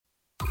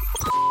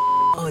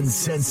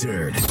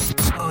Uncensored,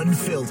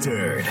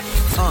 unfiltered,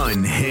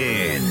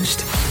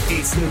 unhinged.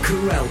 It's the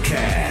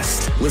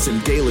Corralcast. Listen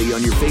daily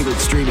on your favorite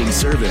streaming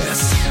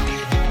service.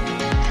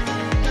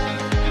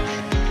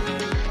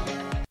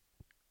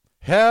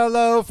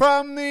 Hello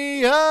from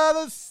the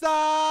other side.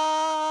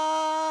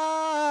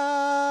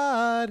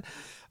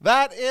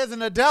 That is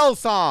an Adele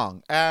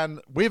song, and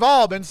we've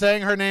all been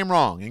saying her name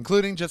wrong,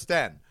 including just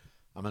then.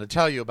 I'm going to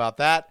tell you about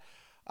that.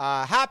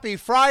 Happy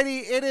Friday.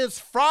 It is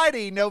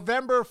Friday,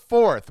 November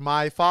 4th.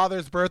 My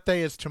father's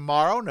birthday is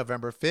tomorrow,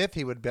 November 5th.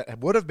 He would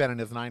have been in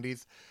his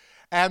 90s.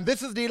 And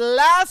this is the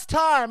last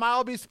time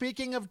I'll be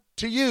speaking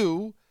to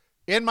you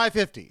in my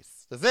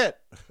 50s. That's it.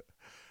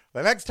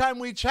 The next time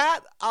we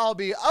chat, I'll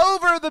be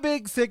over the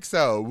big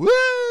 6-0.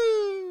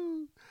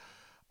 Woo!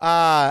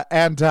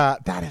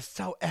 That is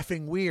so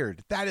effing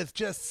weird. That is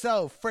just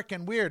so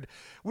freaking weird.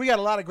 We got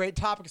a lot of great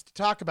topics to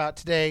talk about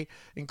today,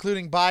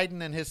 including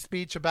Biden and his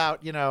speech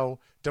about,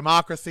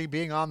 democracy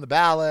being on the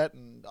ballot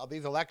and all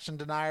these election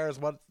deniers,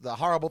 what the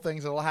horrible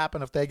things that will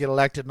happen if they get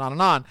elected and on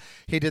and on.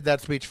 He did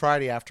that speech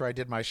Friday after I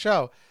did my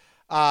show.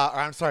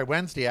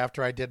 Wednesday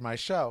after I did my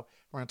show.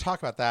 We're going to talk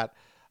about that.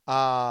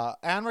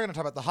 And we're going to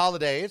talk about the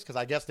holidays because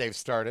I guess they've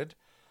started.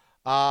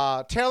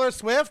 Taylor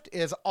Swift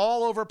is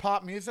all over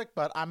pop music,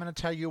 but I'm going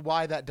to tell you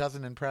why that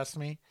doesn't impress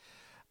me.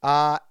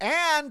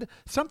 And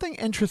something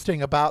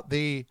interesting about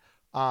the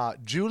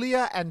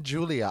Julia and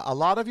Julia. A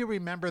lot of you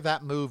remember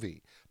that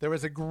movie. There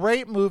was a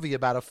great movie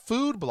about a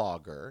food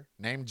blogger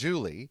named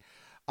Julie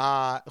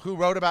who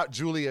wrote about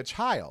Julia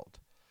Child.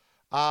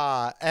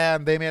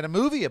 And they made a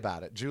movie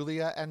about it,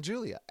 Julia and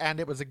Julia. And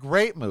it was a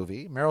great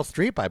movie. Meryl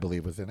Streep, I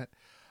believe, was in it.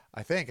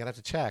 I think. I'd have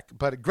to check.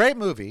 But a great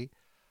movie.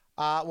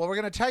 Well, we're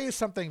going to tell you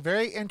something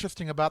very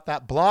interesting about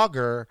that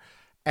blogger.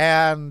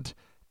 And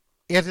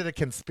is it a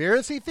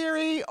conspiracy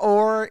theory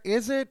or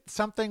is it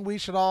something we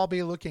should all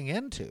be looking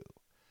into?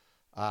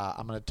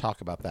 I'm going to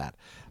talk about that.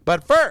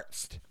 But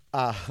first,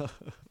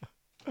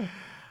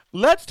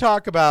 let's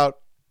talk about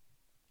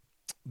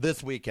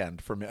this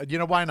weekend for me.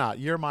 Why not?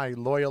 You're my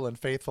loyal and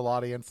faithful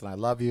audience, and I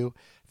love you.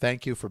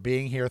 Thank you for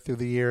being here through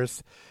the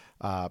years.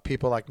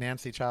 People like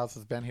Nancy Childs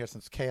has been here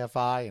since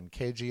KFI and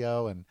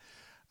KGO, and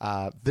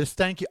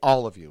thank you,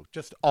 all of you,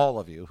 just all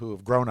of you who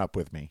have grown up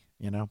with me.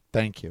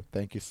 Thank you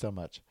so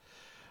much.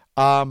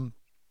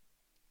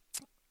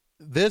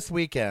 This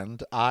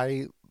weekend,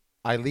 I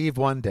leave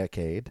one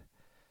decade,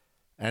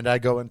 and I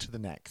go into the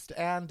next.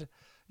 And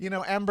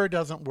Ember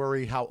doesn't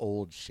worry how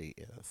old she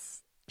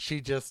is. She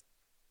just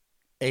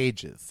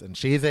ages, and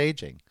she's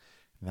aging.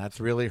 And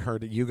that's really her.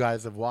 You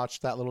guys have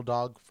watched that little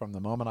dog from the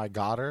moment I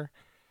got her.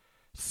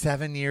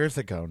 7 years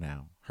ago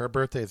now. Her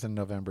birthday is in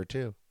November,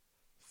 too.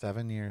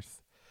 7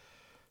 years.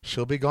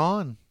 She'll be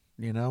gone.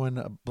 In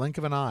a blink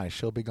of an eye,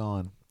 she'll be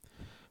gone.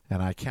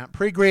 And I can't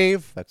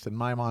pre-grieve. That's in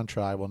my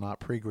mantra. I will not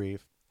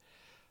pre-grieve.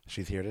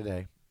 She's here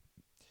today.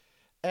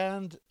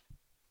 And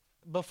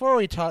before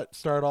we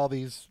start all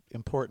these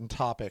important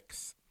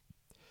topics,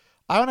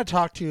 I want to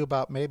talk to you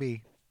about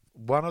maybe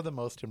one of the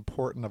most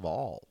important of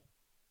all,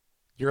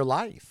 your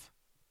life.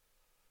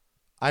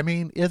 I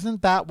mean,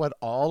 isn't that what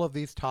all of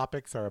these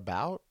topics are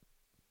about?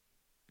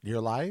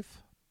 Your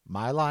life,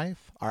 my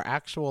life, our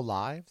actual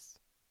lives.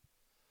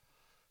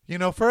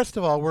 First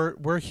of all,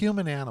 we're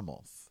human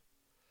animals.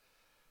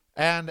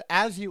 And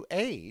as you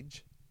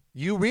age,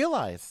 you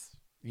realize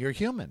you're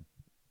human.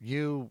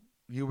 You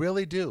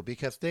really do,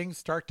 because things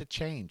start to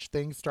change.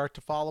 Things start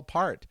to fall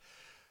apart.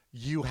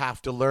 You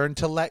have to learn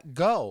to let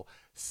go.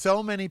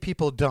 So many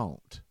people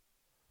don't.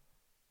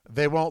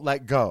 They won't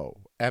let go,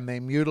 and they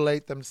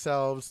mutilate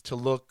themselves to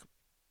look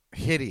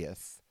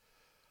hideous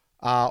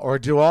or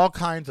do all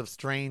kinds of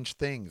strange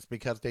things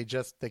because they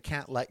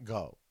can't let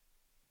go.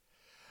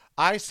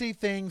 I see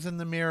things in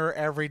the mirror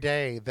every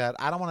day that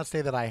I don't want to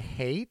say that I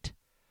hate,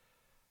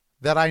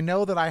 that I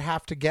know that I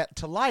have to get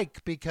to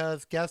like,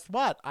 because guess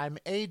what? I'm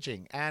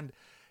aging. And,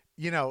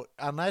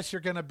 unless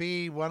you're going to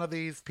be one of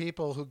these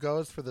people who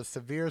goes for the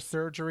severe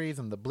surgeries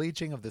and the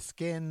bleaching of the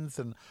skins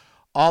and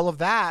all of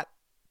that,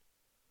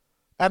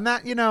 and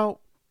that,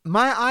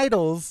 my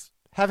idols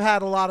have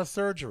had a lot of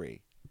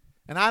surgery.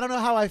 And I don't know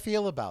how I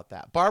feel about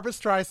that. Barbra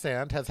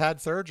Streisand has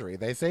had surgery.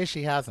 They say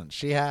she hasn't.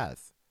 She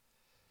has.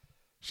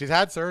 She's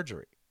had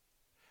surgery.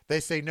 They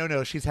say,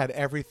 no, she's had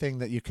everything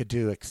that you could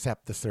do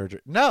except the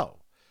surgery. No.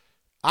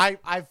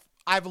 I've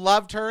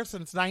loved her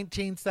since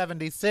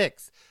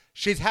 1976.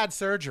 She's had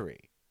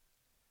surgery.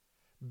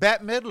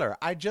 Bette Midler,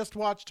 I just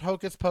watched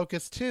Hocus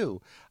Pocus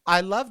 2. I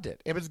loved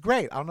it. It was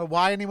great. I don't know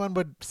why anyone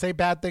would say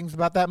bad things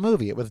about that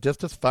movie. It was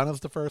just as fun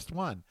as the first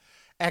one.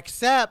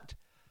 Except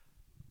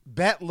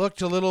Bette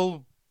looked a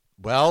little,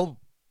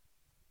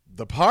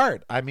 the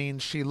part. I mean,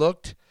 she's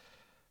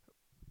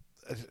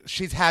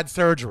had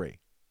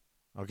surgery.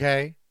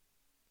 Okay?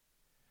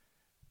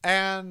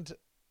 And,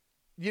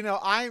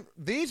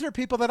 these are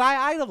people that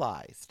I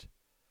idolized.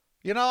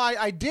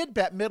 I did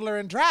Bette Midler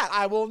in drag.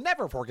 I will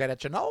never forget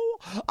it,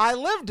 I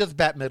lived as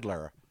Bette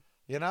Midler,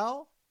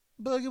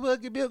 Boogie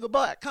Woogie Bugle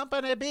Boy,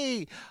 Company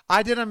B.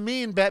 I didn't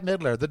mean Bette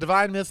Midler, the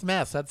Divine Miss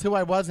Mess. That's who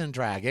I was in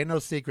drag. Ain't no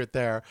secret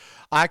there.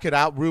 I could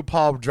out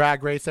RuPaul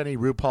Drag Race any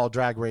RuPaul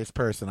Drag Race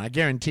person. I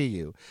guarantee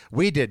you.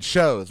 We did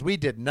shows. We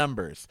did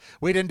numbers.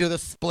 We didn't do the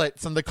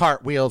splits and the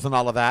cartwheels and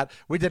all of that.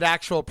 We did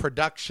actual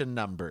production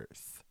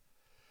numbers.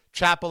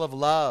 Chapel of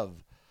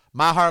Love.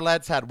 My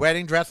Harlettes had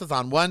wedding dresses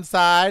on one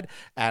side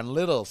and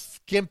little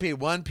skimpy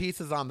one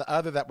pieces on the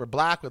other that were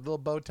black with little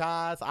bow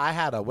ties. I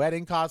had a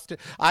wedding costume.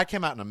 I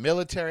came out in a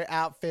military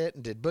outfit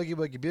and did Boogie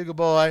Woogie Bugle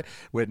Boy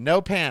with no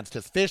pants,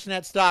 just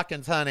fishnet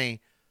stockings, honey,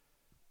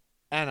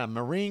 and a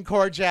Marine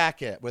Corps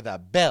jacket with a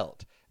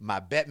belt. My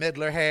Bette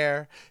Midler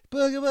hair.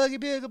 Boogie Woogie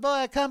Bugle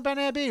Boy,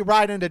 Company B.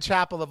 Right into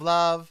Chapel of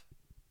Love.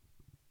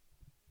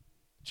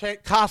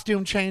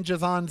 Costume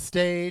changes on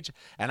stage,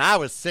 and I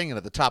was singing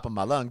at the top of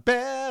my lung,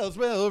 bells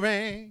will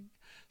ring.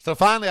 So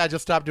finally I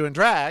just stopped doing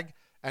drag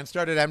and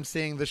started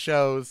emceeing the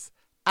shows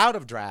out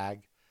of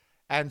drag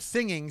and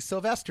singing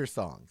Sylvester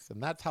songs.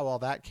 And that's how all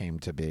that came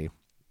to be.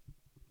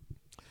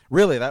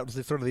 Really, that was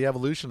sort of the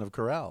evolution of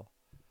Corel.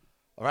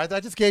 All right, I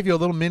just gave you a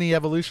little mini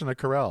evolution of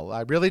Corel.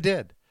 I really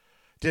did.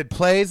 Did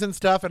plays and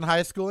stuff in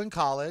high school and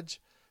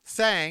college,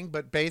 sang,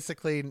 but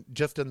basically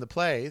just in the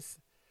plays.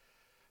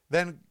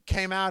 Then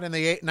came out in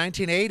the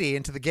 1980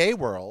 into the gay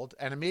world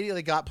and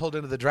immediately got pulled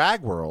into the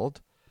drag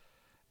world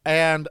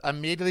and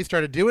immediately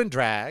started doing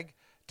drag,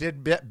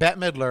 did Bette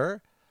Midler,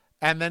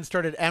 and then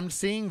started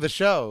emceeing the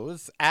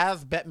shows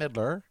as Bette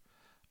Midler,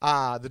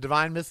 the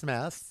Divine Miss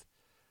Mess,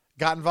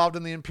 got involved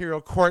in the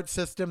Imperial Court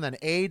system, then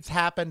AIDS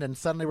happened, and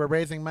suddenly we're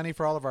raising money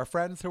for all of our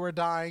friends who were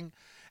dying,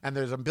 and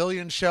there's a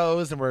billion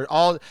shows, and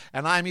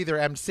I'm either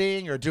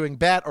emceeing or doing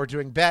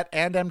Bette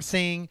and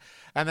emceeing.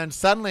 And then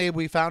suddenly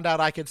we found out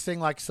I could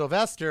sing like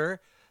Sylvester,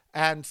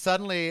 and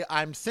suddenly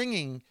I'm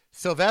singing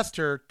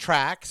Sylvester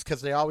tracks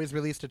because they always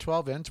released a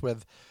 12-inch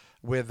with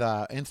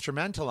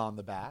instrumental on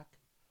the back.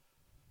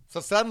 So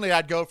suddenly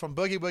I'd go from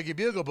Boogie Woogie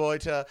Bugle Boy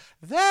to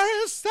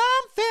there is something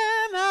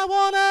I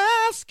want to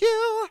ask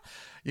you,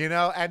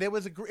 and it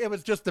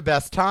was just the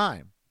best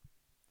time.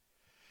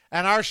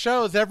 And our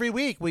shows every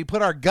week, we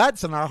put our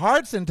guts and our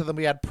hearts into them.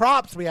 We had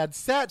props, we had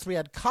sets, we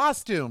had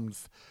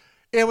costumes.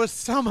 It was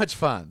so much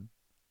fun.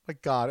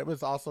 But God, it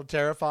was also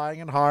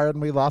terrifying and hard,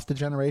 and we lost a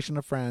generation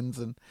of friends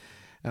and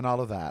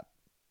all of that.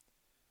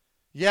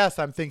 Yes,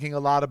 I'm thinking a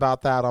lot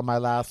about that on my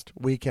last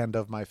weekend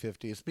of my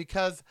 50s,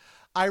 because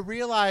I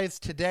realize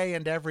today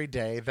and every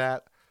day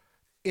that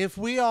if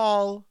we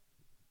all...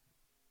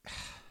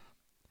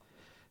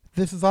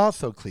 This is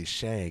also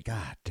cliche,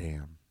 god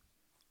damn.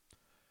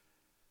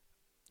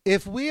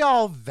 If we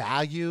all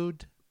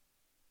valued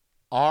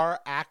our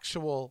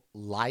actual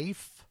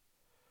life,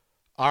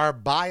 our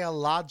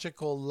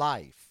biological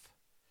life,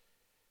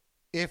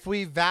 if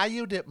we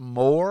valued it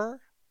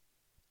more,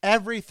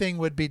 everything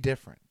would be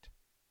different.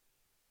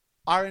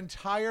 Our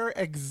entire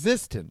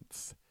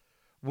existence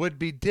would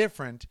be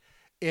different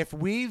if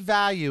we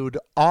valued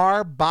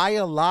our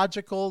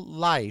biological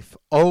life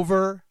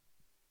over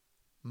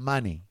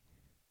money.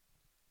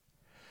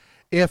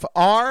 If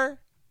our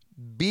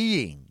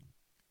being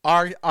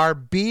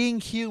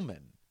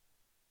human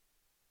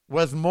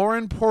was more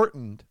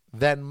important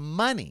than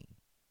money,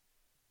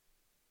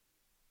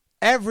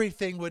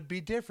 everything would be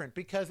different,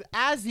 because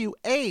as you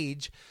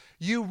age,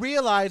 you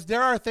realize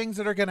there are things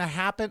that are going to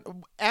happen.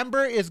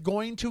 Ember is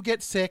going to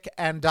get sick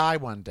and die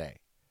one day,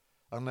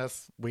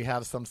 unless we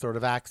have some sort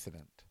of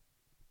accident.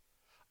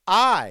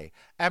 I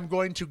am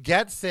going to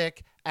get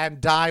sick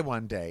and die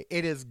one day.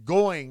 It is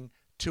going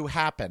to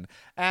happen.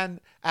 And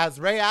as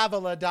Ray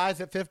Avila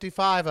dies at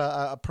 55,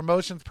 a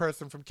promotions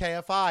person from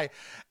KFI,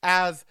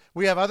 as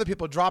we have other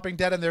people dropping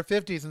dead in their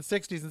 50s and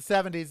 60s and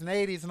 70s and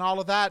 80s and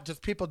all of that,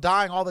 just people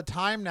dying all the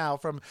time now,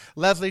 from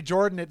Leslie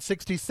Jordan at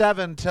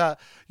 67 to,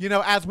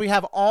 as we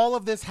have all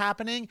of this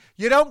happening,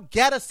 you don't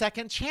get a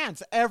second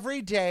chance.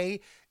 Every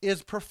day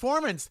is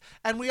performance,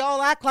 and we all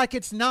act like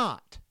it's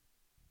not.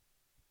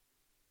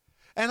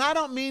 And I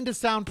don't mean to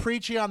sound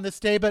preachy on this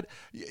day, but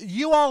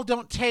you all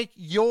don't take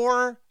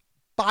your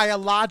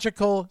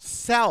biological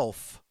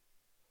self.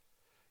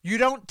 You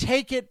don't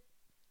take it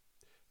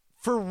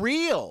for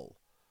real.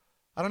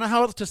 I don't know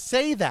how else to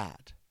say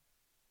that.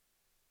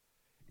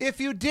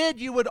 If you did,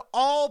 you would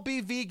all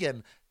be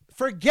vegan.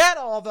 Forget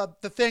all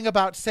the thing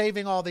about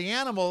saving all the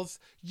animals.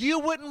 You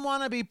wouldn't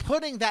want to be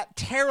putting that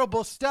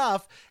terrible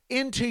stuff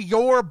into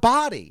your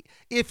body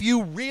if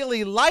you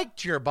really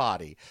liked your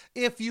body,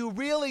 if you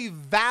really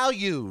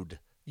valued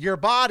your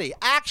body,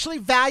 actually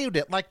valued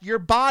it, like your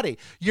body,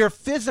 your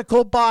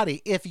physical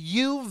body. If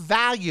you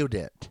valued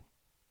it,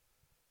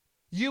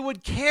 you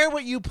would care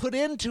what you put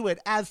into it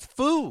as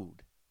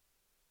food.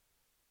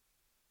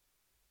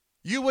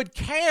 You would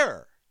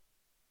care.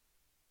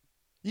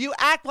 You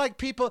act like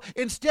people,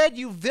 instead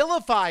you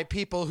vilify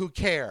people who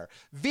care.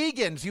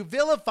 Vegans, you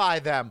vilify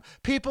them.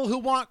 People who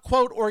want,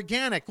 quote,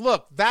 organic.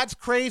 Look, that's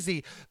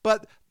crazy,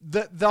 but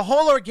the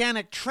whole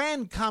organic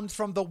trend comes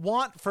from the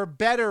want for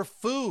better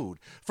food,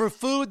 for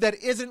food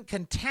that isn't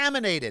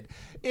contaminated.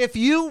 If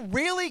you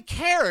really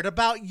cared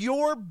about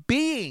your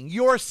being,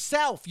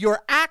 yourself, your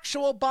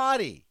actual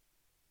body,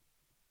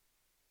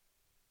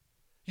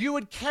 you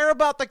would care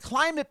about the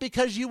climate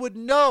because you would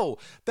know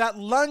that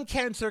lung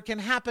cancer can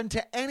happen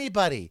to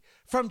anybody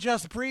from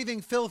just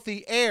breathing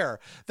filthy air,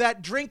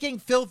 that drinking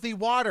filthy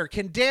water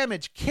can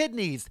damage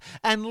kidneys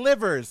and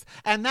livers,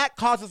 and that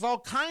causes all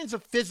kinds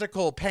of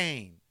physical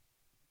pain.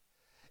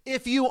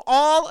 If you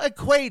all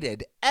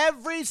equated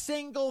every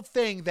single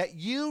thing that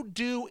you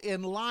do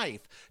in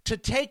life to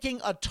taking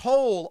a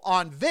toll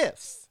on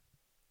this,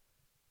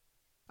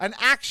 an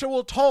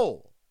actual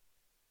toll,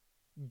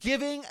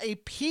 giving a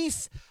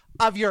piece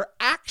of your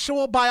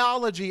actual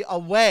biology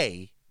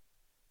away,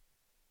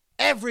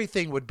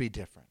 everything would be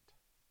different.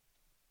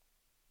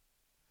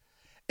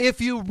 If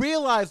you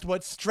realized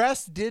what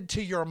stress did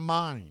to your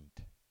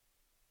mind,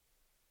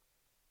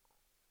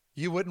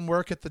 you wouldn't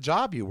work at the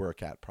job you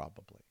work at,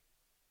 probably.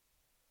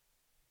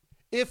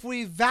 If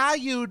we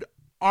valued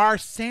our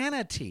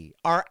sanity,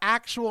 our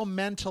actual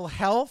mental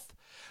health,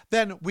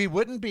 then we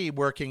wouldn't be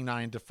working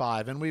 9 to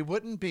 5, and we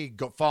wouldn't be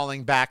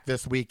falling back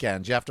this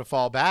weekend. You have to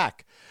fall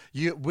back.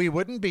 We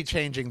wouldn't be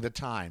changing the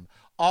time.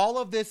 All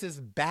of this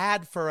is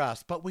bad for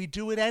us, but we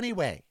do it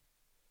anyway.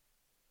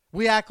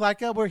 We act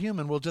like, oh, we're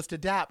human, we'll just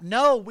adapt.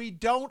 No, we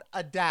don't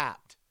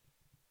adapt.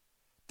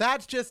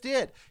 That's just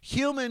it.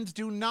 Humans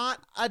do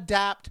not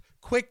adapt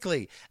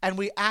quickly, and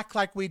we act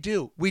like we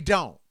do. We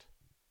don't.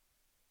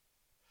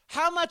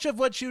 How much of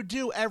what you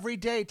do every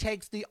day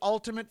takes the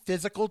ultimate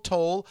physical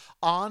toll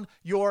on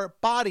your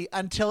body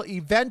until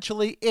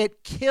eventually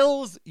it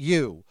kills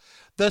you?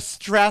 The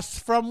stress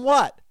from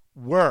what?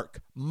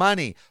 Work,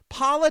 money,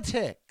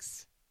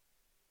 politics.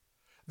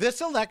 This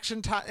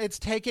election, it's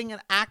taking an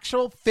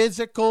actual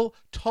physical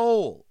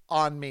toll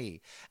on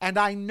me. And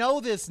I know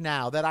this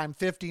now that I'm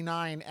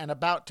 59 and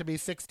about to be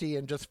 60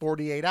 in just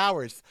 48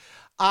 hours.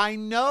 I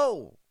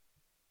know.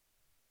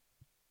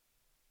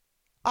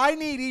 I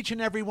need each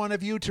and every one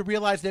of you to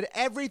realize that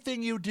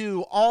everything you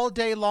do all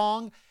day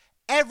long,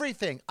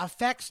 everything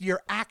affects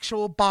your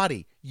actual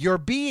body, your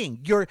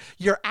being, your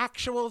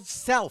actual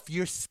self,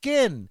 your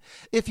skin.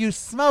 If you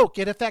smoke,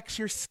 it affects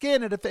your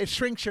skin. It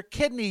shrinks your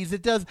kidneys.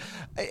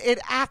 It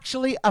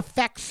actually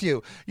affects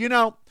you. You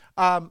know,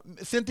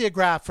 Cynthia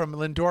Graff from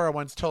Lindora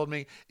once told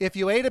me, if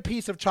you ate a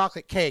piece of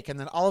chocolate cake and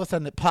then all of a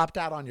sudden it popped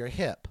out on your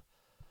hip,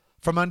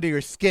 from under your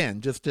skin,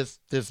 just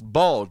this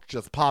bulge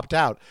just popped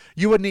out,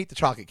 you wouldn't eat the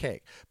chocolate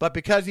cake. But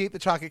because you eat the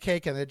chocolate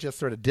cake and it just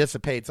sort of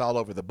dissipates all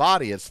over the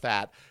body as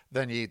fat,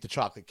 then you eat the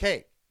chocolate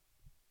cake.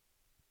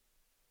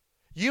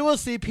 You will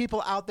see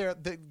people out there,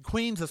 the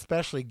queens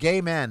especially,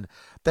 gay men,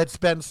 that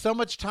spend so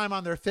much time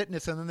on their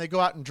fitness and then they go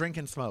out and drink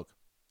and smoke.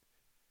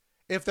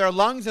 If their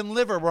lungs and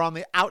liver were on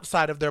the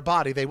outside of their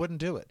body, they wouldn't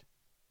do it.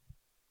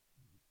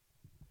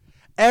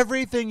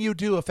 Everything you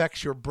do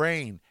affects your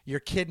brain, your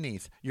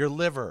kidneys, your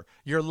liver,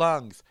 your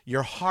lungs,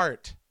 your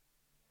heart.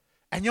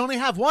 And you only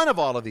have one of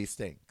all of these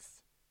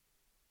things.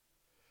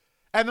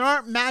 And there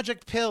aren't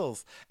magic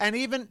pills. And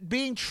even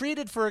being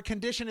treated for a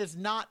condition is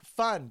not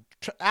fun.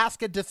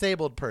 Ask a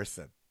disabled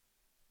person.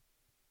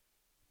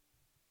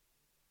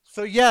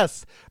 So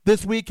yes,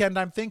 this weekend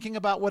I'm thinking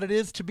about what it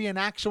is to be an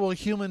actual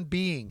human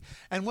being.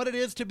 And what it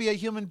is to be a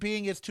human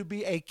being is to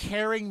be a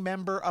caring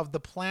member of the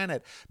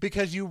planet,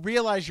 because you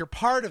realize you're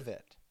part of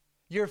it.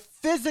 You're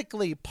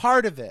physically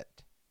part of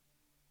it.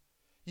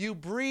 You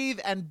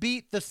breathe and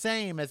beat the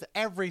same as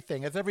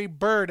everything, as every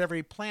bird,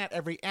 every plant,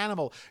 every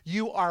animal.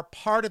 You are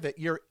part of it.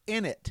 You're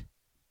in it.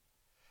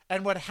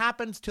 And what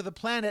happens to the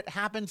planet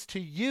happens to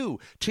you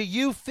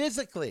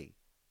physically.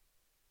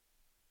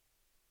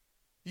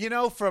 You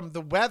know, from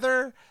the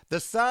weather, the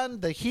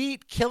sun, the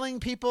heat, killing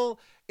people,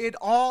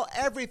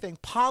 everything,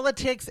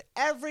 politics,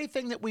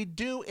 everything that we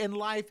do in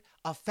life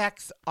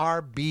affects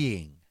our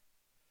being.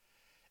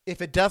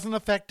 If it doesn't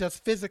affect us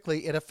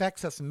physically, it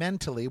affects us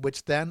mentally,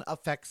 which then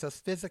affects us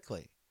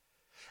physically.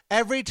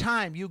 Every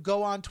time you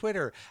go on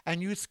Twitter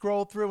and you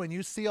scroll through and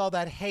you see all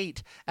that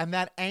hate and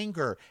that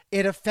anger,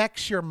 it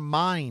affects your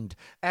mind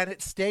and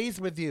it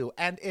stays with you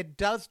and it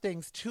does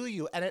things to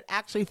you, and it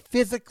actually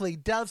physically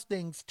does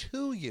things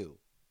to you.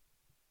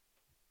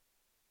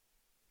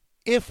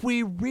 If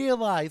we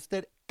realize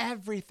that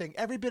everything,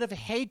 every bit of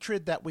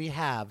hatred that we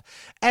have,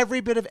 every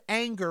bit of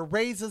anger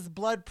raises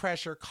blood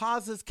pressure,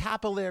 causes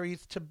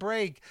capillaries to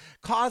break,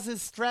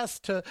 causes stress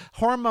to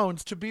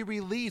hormones to be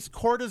released,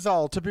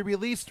 cortisol to be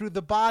released through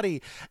the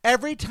body.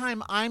 Every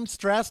time I'm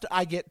stressed,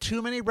 I get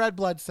too many red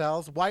blood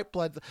cells, white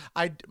blood.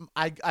 I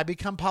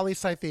become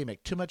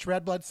polycythemic, too much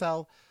red blood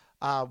cell,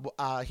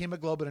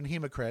 hemoglobin and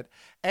hematocrit,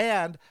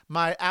 and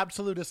my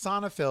absolute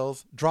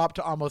eosinophils drop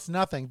to almost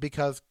nothing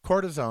because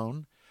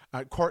cortisol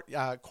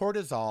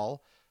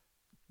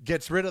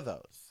gets rid of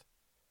those.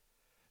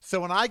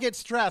 So when I get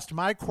stressed,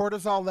 my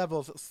cortisol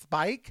levels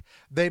spike.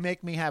 They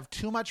make me have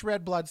too much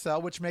red blood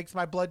cell, which makes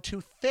my blood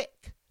too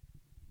thick.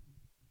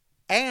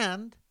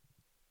 And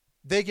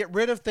they get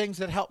rid of things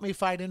that help me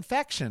fight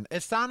infection,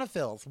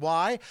 eosinophils.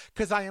 Why?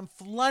 Because I am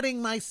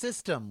flooding my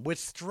system with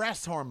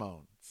stress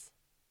hormones.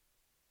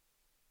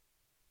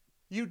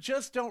 You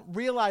just don't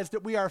realize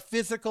that we are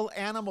physical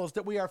animals,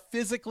 that we are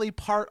physically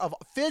part of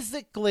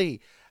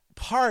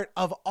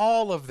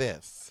all of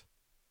this.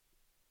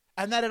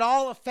 And that it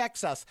all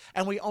affects us.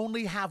 And we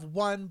only have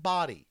one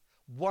body,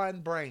 one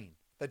brain.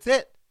 That's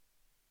it.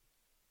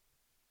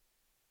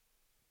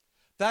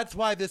 That's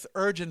why this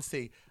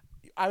urgency.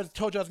 I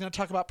told you I was going to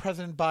talk about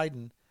President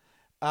Biden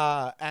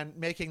and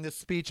making this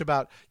speech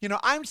about,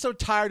 I'm so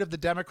tired of the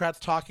Democrats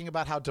talking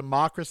about how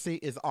democracy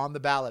is on the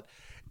ballot.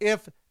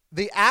 If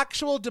the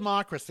actual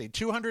democracy,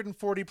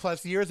 240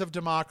 plus years of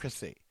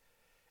democracy,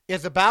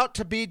 is about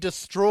to be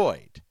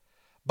destroyed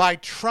by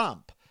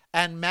Trump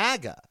and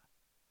MAGA,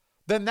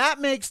 then that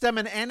makes them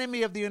an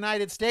enemy of the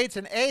United States.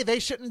 And they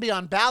shouldn't be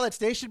on ballots.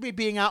 They should be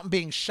being out and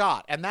being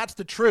shot. And that's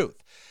the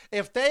truth.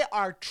 If they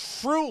are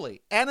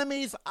truly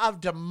enemies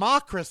of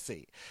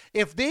democracy,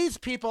 if these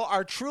people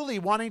are truly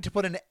wanting to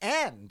put an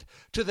end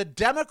to the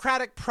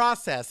democratic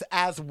process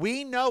as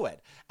we know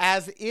it,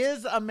 as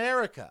is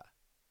America,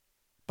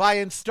 by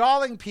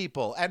installing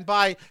people and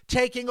by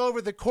taking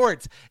over the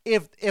courts,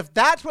 if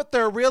that's what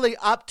they're really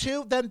up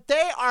to, then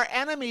they are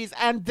enemies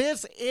and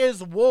this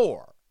is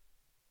war.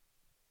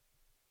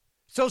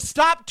 So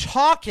stop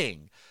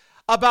talking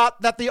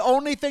about that the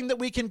only thing that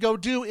we can go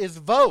do is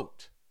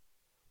vote.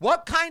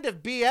 What kind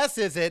of BS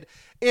is it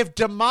if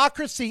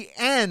democracy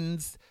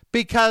ends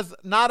because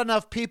not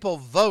enough people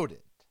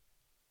voted?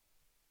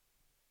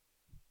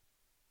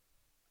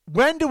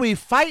 When do we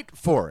fight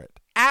for it?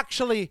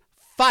 Actually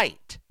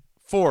fight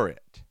for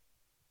it.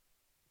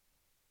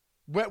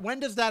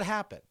 When does that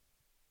happen?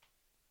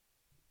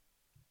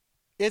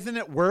 Isn't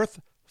it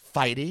worth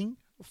fighting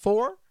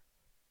for?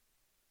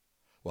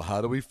 Well,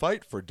 how do we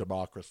fight for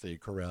democracy,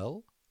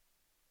 Carell?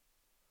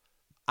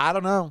 I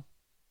don't know.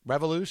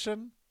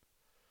 Revolution?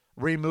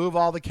 Remove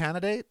all the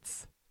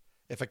candidates?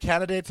 If a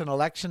candidate's an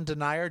election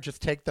denier,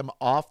 just take them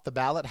off the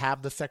ballot,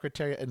 have the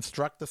secretary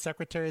instruct the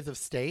secretaries of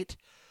state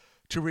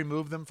to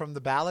remove them from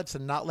the ballots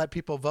and not let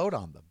people vote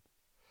on them.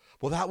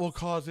 Well, that will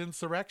cause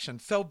insurrection.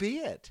 So be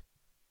it.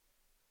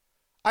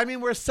 I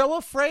mean, we're so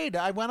afraid.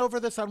 I went over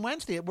this on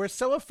Wednesday. We're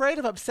so afraid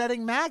of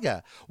upsetting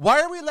MAGA.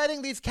 Why are we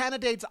letting these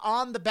candidates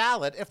on the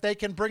ballot if they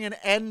can bring an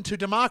end to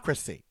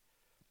democracy?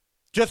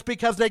 Just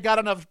because they got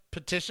enough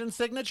petition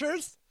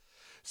signatures?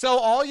 So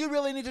all you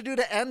really need to do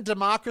to end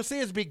democracy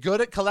is be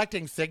good at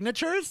collecting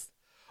signatures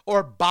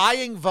or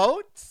buying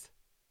votes?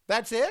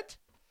 That's it?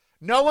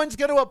 No one's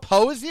going to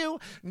oppose you?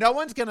 No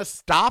one's going to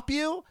stop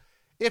you?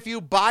 If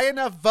you buy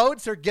enough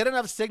votes or get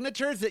enough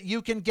signatures that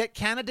you can get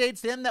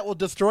candidates in that will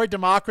destroy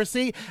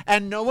democracy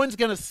and no one's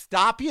going to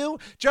stop you?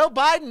 Joe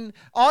Biden,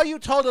 all you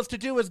told us to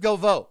do is go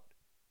vote.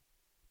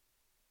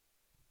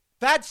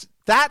 That's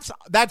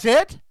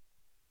it?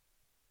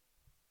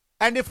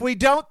 And if we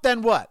don't,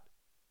 then what?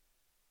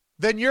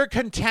 Then you're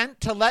content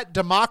to let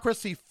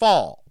democracy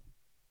fall.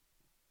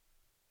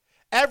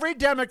 Every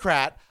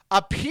Democrat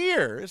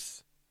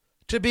appears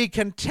to be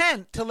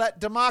content to let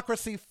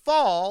democracy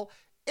fall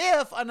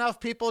if enough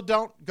people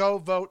don't go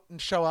vote and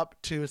show up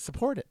to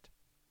support it.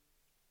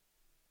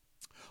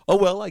 Oh,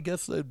 well, I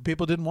guess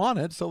people didn't want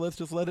it, so let's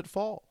just let it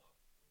fall.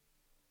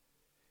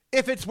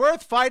 If it's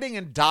worth fighting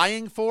and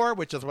dying for,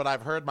 which is what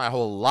I've heard my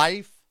whole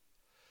life,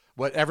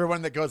 what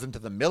everyone that goes into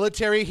the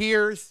military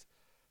hears,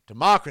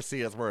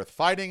 democracy is worth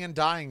fighting and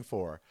dying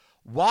for.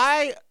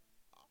 Why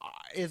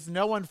is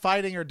no one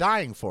fighting or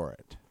dying for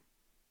it?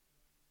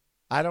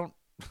 I don't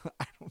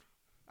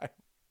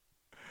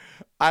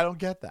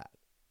get that.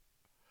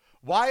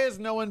 Why is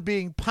no one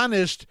being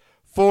punished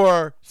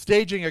for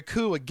staging a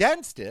coup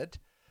against it?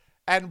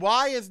 And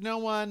why is no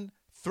one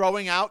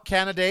throwing out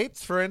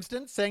candidates, for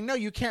instance, saying, no,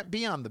 you can't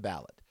be on the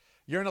ballot.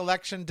 You're an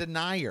election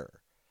denier.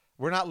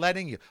 We're not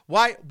letting you.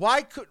 What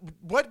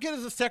good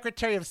is the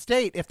Secretary of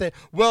State if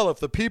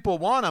the people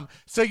want them?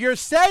 So you're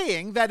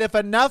saying that if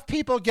enough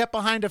people get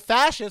behind a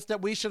fascist,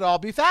 that we should all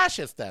be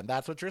fascists then.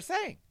 That's what you're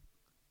saying.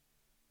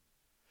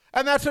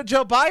 And that's what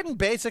Joe Biden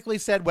basically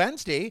said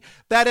Wednesday,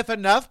 that if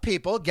enough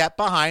people get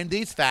behind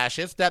these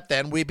fascists, that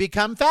then we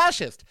become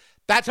fascist.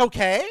 That's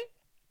okay?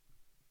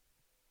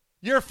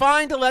 You're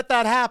fine to let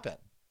that happen.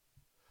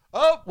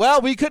 Oh,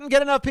 well, we couldn't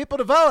get enough people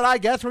to vote. I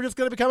guess we're just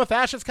going to become a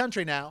fascist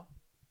country now.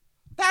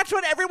 That's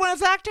what everyone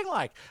is acting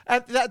like.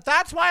 And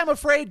that's why I'm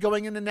afraid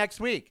going into next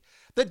week.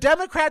 The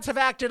Democrats have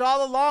acted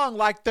all along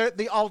like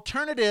the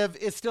alternative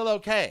is still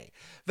okay.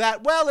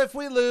 That, well, if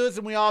we lose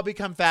and we all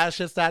become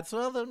fascists,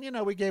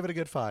 then, we gave it a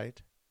good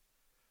fight.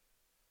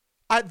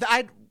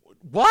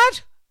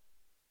 What?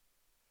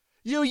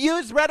 You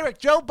use rhetoric.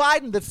 Joe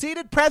Biden, the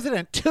seated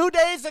president, 2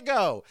 days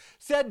ago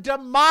said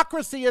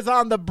democracy is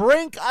on the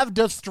brink of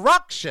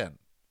destruction.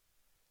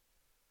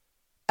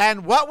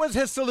 And what was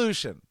his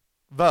solution?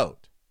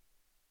 Vote.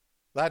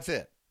 That's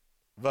it.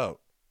 Vote.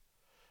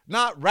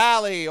 not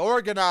rally,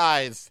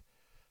 organize.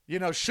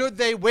 Should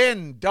they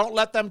win, don't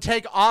let them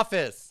take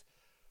office.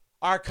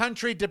 Our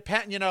country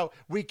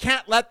we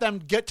can't let them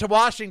get to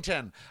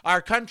Washington.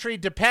 Our country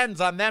depends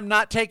on them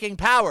not taking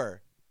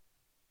power.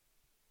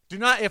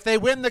 If they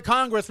win the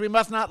Congress, we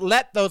must not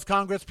let those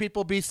Congress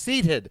people be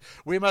seated.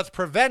 We must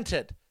prevent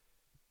it.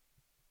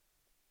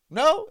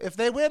 No, if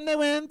they win, they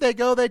win. They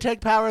go, they take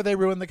power, they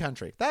ruin the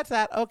country. That's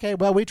that. Okay,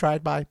 well, we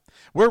tried. Bye.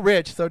 We're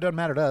rich, so it doesn't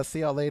matter to us.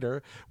 See y'all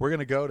later. We're going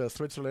to go to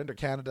Switzerland or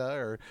Canada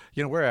or,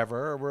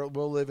 wherever. Or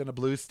we'll live in a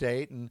blue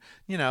state. And,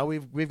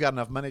 we've got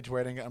enough money to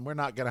where and we're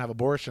not going to have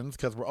abortions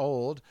because we're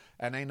old.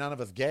 And ain't none of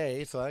us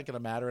gay, so that ain't going to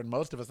matter. And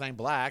most of us ain't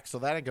black, so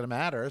that ain't going to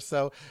matter.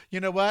 So, you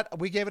know what?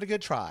 We gave it a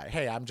good try.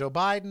 Hey, I'm Joe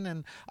Biden,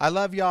 and I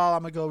love y'all.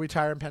 I'm going to go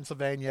retire in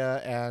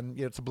Pennsylvania. And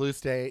it's a blue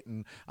state,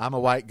 and I'm a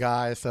white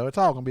guy, so it's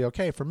all going to be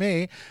okay for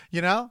me.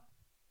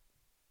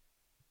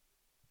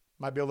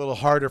 Might be a little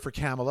harder for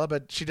Kamala,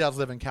 but she does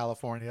live in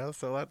California,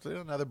 so that's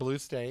another blue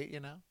state,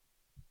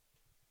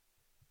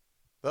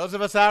 Those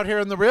of us out here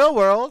in the real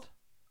world,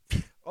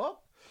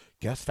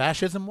 guess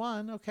fascism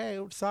won. Okay,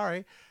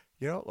 sorry.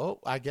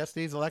 I guess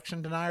these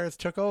election deniers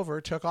took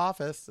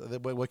office.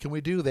 What can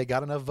we do? They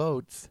got enough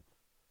votes.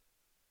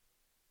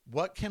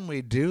 What can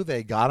we do?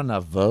 They got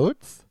enough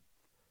votes?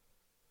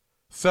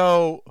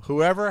 So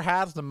whoever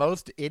has the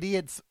most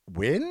idiots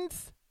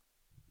wins?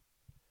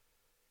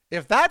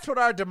 If that's what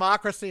our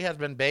democracy has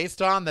been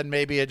based on, then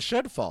maybe it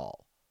should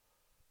fall.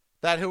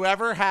 That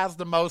whoever has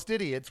the most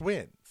idiots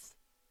wins.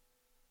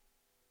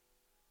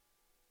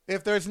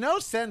 If there's no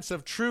sense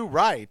of true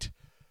right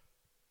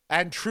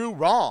and true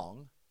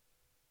wrong,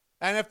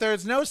 and if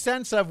there's no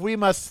sense of we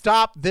must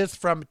stop this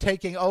from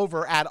taking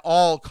over at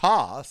all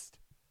cost,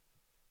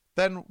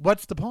 then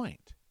what's the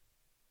point?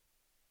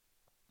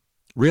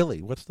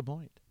 Really, what's the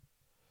point?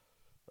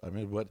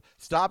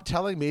 Stop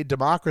telling me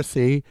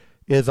democracy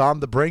is on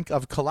the brink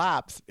of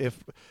collapse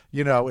if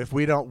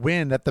we don't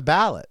win at the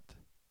ballot.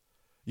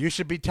 You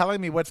should be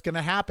telling me what's going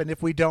to happen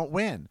if we don't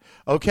win.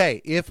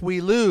 Okay, if we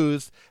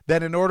lose,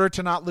 then in order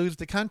to not lose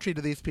the country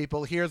to these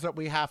people, here's what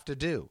we have to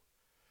do.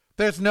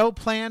 There's no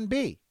plan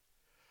B.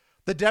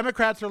 The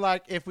Democrats are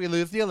like, if we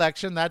lose the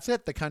election, that's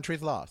it. The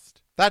country's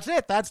lost. That's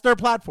it. That's their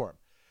platform.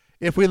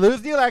 If we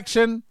lose the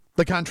election,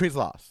 the country's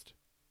lost.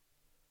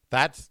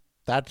 That's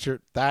your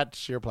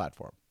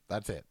platform.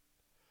 That's it.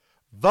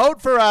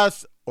 Vote for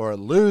us or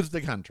lose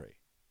the country.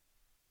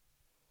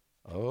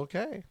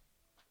 Okay.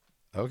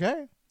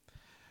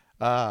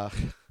 How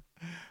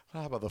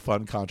about the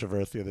fun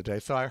controversy of the day?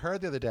 So I heard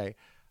the other day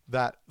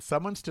that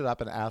someone stood up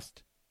and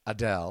asked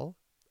Adele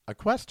a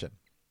question.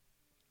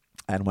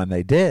 And when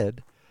they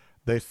did,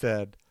 they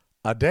said,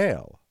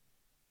 Adele,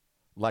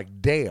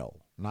 like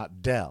Dale,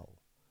 not Dell,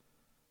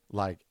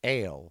 like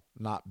ale,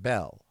 not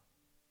bell.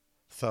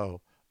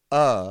 So,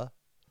 and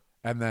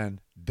then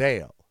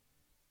Dale,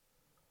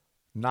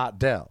 not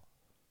Dell,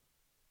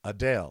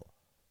 Adele.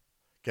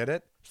 Get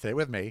it? Say it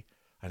with me.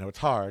 I know it's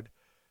hard.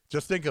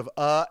 Just think of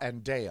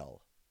and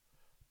Dale.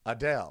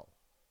 Adele.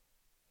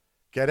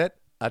 Get it?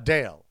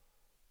 Adele.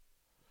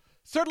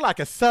 Sort of like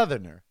a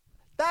southerner.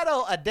 That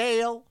old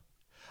Adele.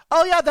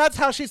 Oh, yeah, that's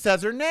how she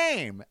says her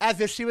name. As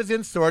if she was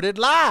in Sordid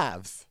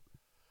Lives.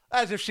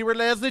 As if she were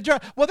Leslie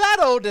Jones. Well, that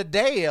old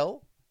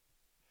Adele.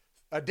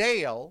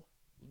 Adele.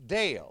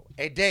 Dale.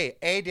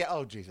 Adele.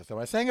 Oh, Jesus. Am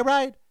I saying it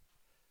right?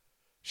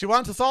 She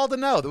wants us all to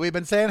know that we've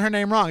been saying her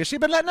name wrong. Has she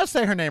been letting us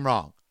say her name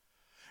wrong?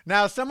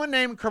 Now, someone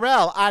named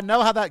Carell, I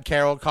know how that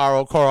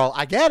Coral,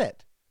 I get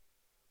it.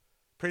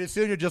 Pretty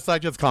soon you're just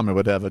like, just call me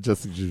whatever,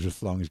 just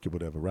as long as you get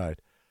whatever right.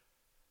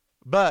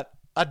 But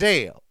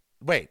Adele,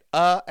 wait,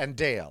 and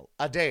Dale,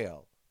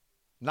 Adele,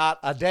 not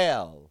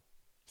Adele.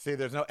 See,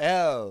 there's no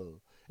L.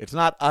 It's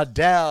not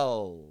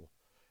Adele.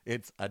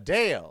 It's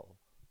Adele.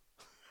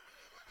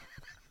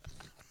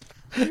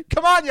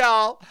 Come on,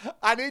 y'all.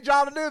 I need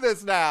y'all to do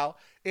this now.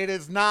 It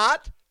is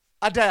not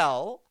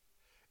Adele.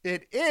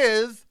 It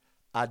is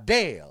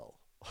Adele.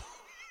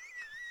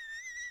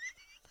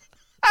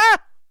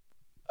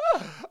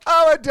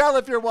 Oh, Adele,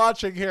 if you're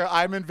watching here,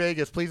 I'm in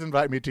Vegas. Please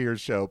invite me to your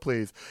show,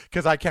 please,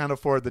 because I can't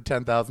afford the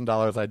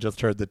 $10,000 I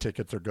just heard the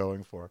tickets are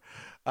going for.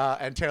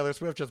 And Taylor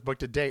Swift just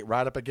booked a date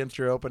right up against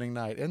your opening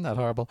night. Isn't that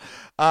horrible?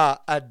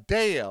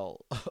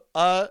 Adele.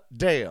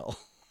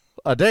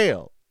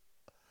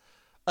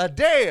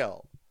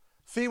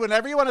 See,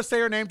 whenever you want to say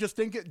her name, just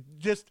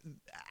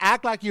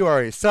act like you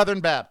are a Southern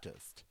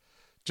Baptist.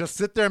 Just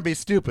sit there and be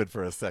stupid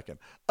for a second.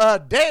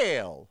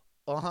 Adele.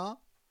 Uh-huh.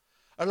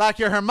 Or like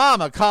you're her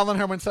mama calling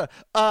her when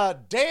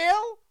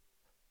Adele?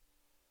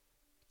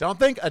 Don't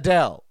think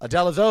Adele.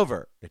 Adele is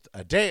over. It's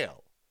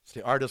Adele. It's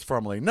the artist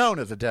formerly known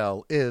as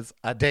Adele is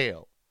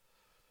Adele.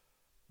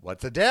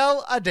 What's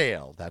Adele?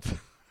 Adele. That's...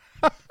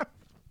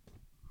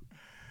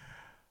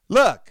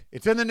 Look,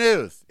 it's in the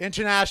news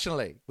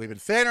internationally. We've been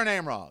saying her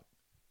name wrong.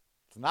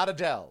 It's not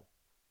Adele.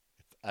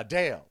 It's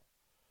Adele.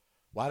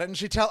 Why didn't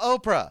she tell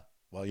Oprah?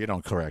 Well, you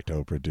don't correct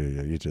Oprah, do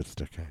you? You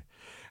just, okay.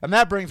 And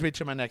that brings me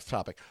to my next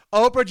topic.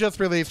 Oprah just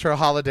released her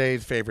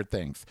holidays favorite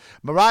things.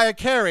 Mariah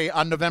Carey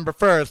on November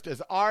 1st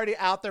is already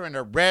out there in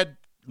her red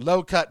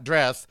low-cut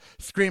dress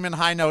screaming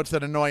high notes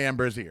that annoy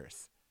Amber's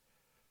ears.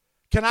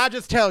 Can I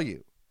just tell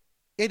you,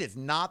 it is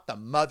not the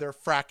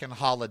mother-fracking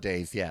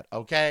holidays yet,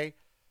 okay?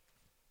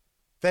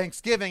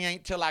 Thanksgiving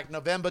ain't till like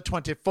November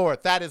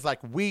 24th. That is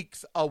like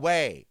weeks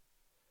away.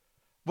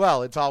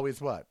 Well, it's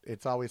always what?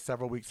 It's always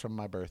several weeks from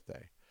my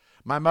birthday.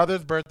 My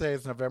mother's birthday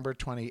is November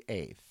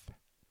 28th.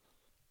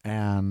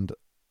 And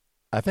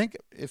I think,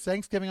 is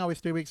Thanksgiving always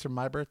 3 weeks from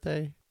my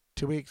birthday?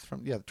 2 weeks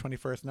from, the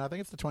 21st. No, I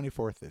think it's the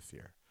 24th this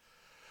year.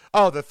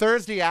 Oh, the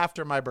Thursday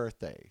after my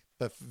birthday.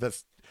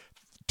 The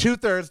 2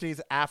 Thursdays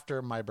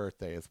after my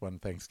birthday is when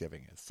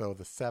Thanksgiving is. So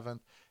the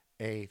 7th,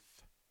 8th,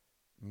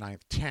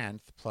 9th,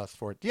 10th, plus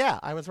 4th. Yeah,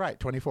 I was right,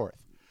 24th.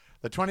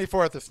 The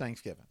 24th is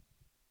Thanksgiving.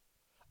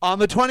 On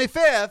the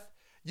 25th,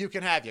 you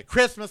can have your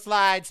Christmas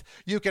lights.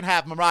 You can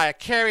have Mariah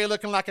Carey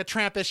looking like a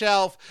trampish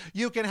elf.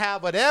 You can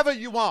have whatever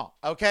you want,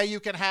 okay? You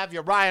can have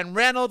your Ryan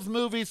Reynolds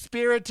movie,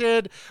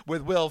 Spirited,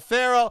 with Will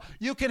Ferrell.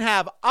 You can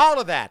have all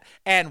of that.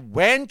 And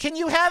when can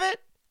you have it?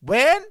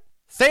 When?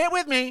 Say it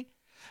with me.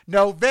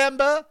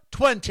 November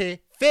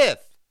 25th,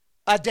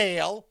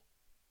 Adele.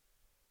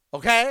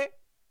 Okay?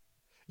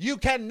 You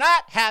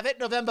cannot have it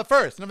November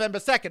 1st, November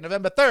 2nd,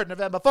 November 3rd,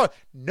 November 4th.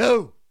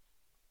 No.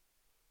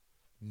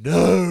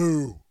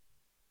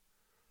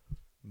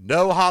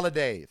 No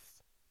holidays.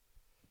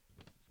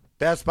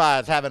 Best Buy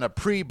is having a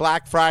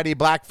pre-Black Friday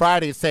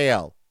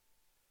sale.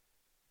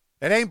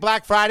 It ain't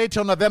Black Friday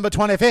till November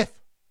 25th.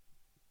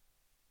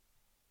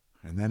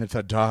 And then it's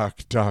a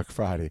dark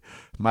Friday.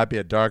 Might be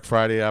a dark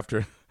Friday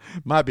after,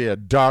 might be a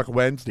dark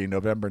Wednesday,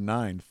 November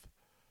 9th.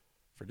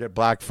 Forget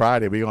Black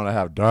Friday. We're going to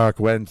have dark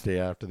Wednesday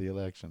after the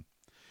election.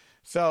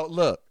 So,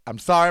 look, I'm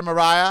sorry,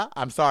 Mariah.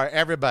 I'm sorry,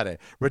 everybody.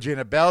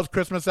 Regina Bell's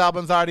Christmas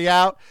album's already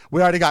out.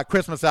 We already got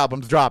Christmas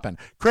albums dropping.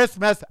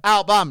 Christmas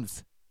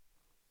albums.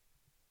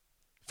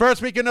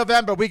 First week in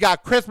November, we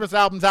got Christmas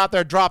albums out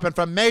there dropping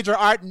from Major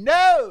Art.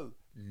 No.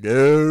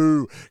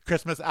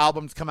 Christmas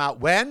albums come out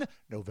when?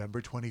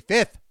 November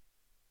 25th.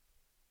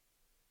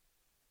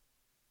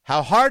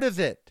 How hard is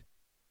it?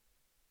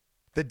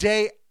 The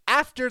day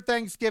after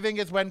Thanksgiving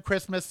is when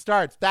Christmas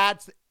starts.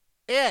 That's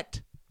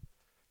it.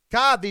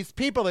 God, these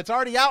people, it's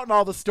already out in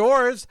all the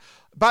stores.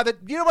 By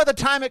the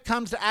time it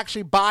comes to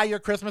actually buy your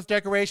Christmas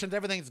decorations,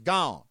 everything's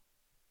gone.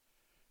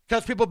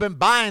 Because people have been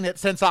buying it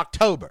since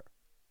October.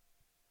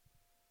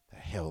 The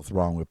hell's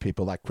wrong with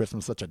people? Like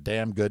Christmas such a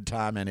damn good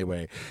time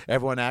anyway.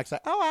 Everyone acts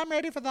like, oh, I'm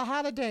ready for the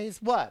holidays.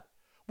 What?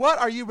 What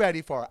are you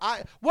ready for?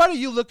 What are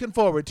you looking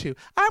forward to?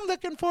 I'm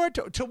looking forward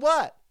to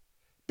what?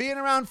 Being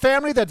around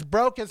family that's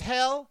broke as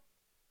hell?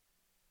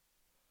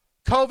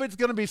 COVID's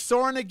going to be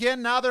soaring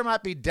again. Now there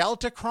might be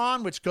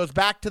Deltacron, which goes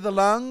back to the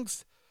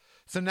lungs.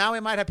 So now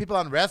we might have people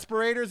on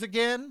respirators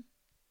again.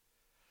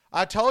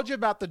 I told you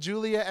about the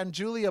Julia and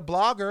Julia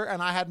blogger,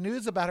 and I had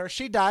news about her.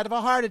 She died of a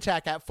heart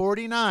attack at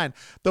 49.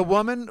 The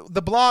woman,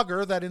 the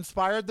blogger that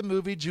inspired the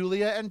movie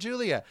Julia and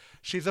Julia.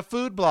 She's a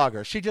food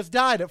blogger. She just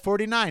died at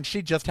 49.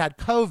 She just had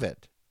COVID.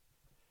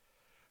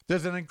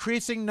 There's an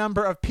increasing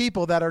number of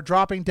people that are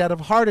dropping dead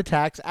of heart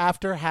attacks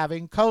after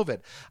having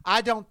COVID.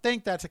 I don't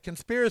think that's a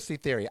conspiracy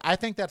theory. I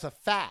think that's a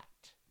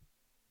fact.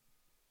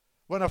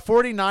 When a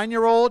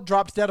 49-year-old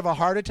drops dead of a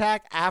heart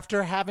attack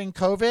after having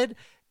COVID,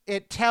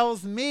 it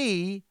tells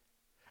me,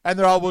 and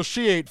they're all, well,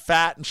 she ate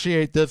fat and she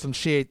ate this and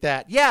she ate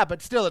that. Yeah,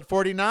 but still at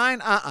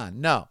 49,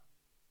 no.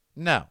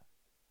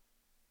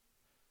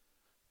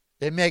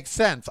 It makes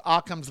sense.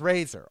 Occam's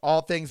razor, all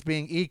things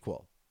being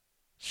equal.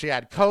 She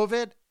had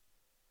COVID.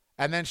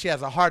 And then she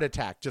has a heart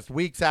attack just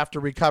weeks after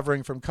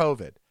recovering from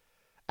COVID,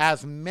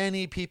 as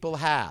many people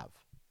have.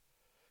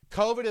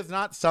 COVID is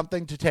not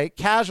something to take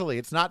casually.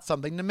 It's not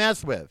something to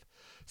mess with.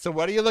 So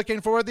what are you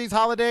looking for these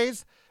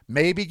holidays?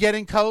 Maybe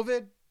getting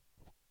COVID?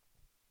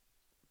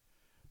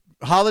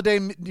 Holiday,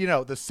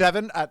 the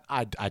 7,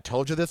 I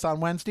told you this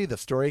on Wednesday. The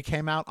story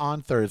came out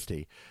on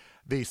Thursday.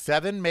 The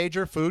 7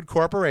 major food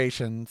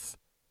corporations,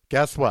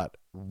 guess what?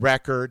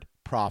 Record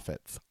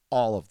profits.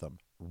 All of them.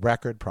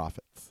 Record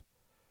profits.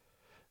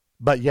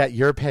 But yet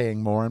you're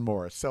paying more and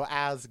more. So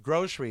as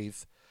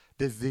groceries,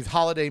 these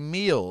holiday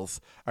meals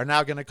are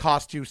now going to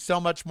cost you so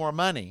much more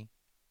money.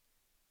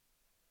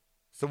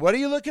 So what are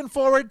you looking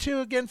forward to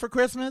again for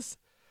Christmas?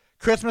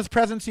 Christmas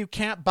presents you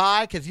can't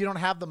buy because you don't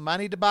have the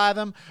money to buy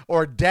them,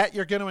 or debt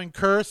you're going to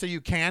incur so you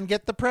can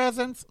get the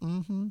presents?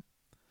 Mm-hmm.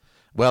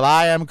 Well,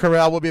 I am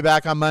Carell. We'll be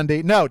back on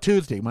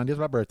Tuesday. Monday's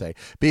my birthday.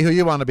 Be who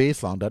you want to be.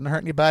 Sloan doesn't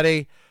hurt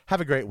anybody.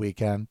 Have a great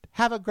weekend.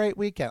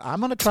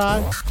 I'm going to try.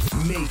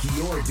 Make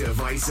your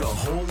device a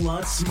whole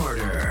lot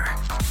smarter.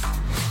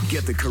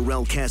 Get the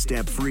Carellcast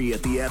app free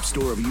at the App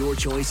Store of your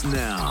choice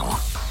now.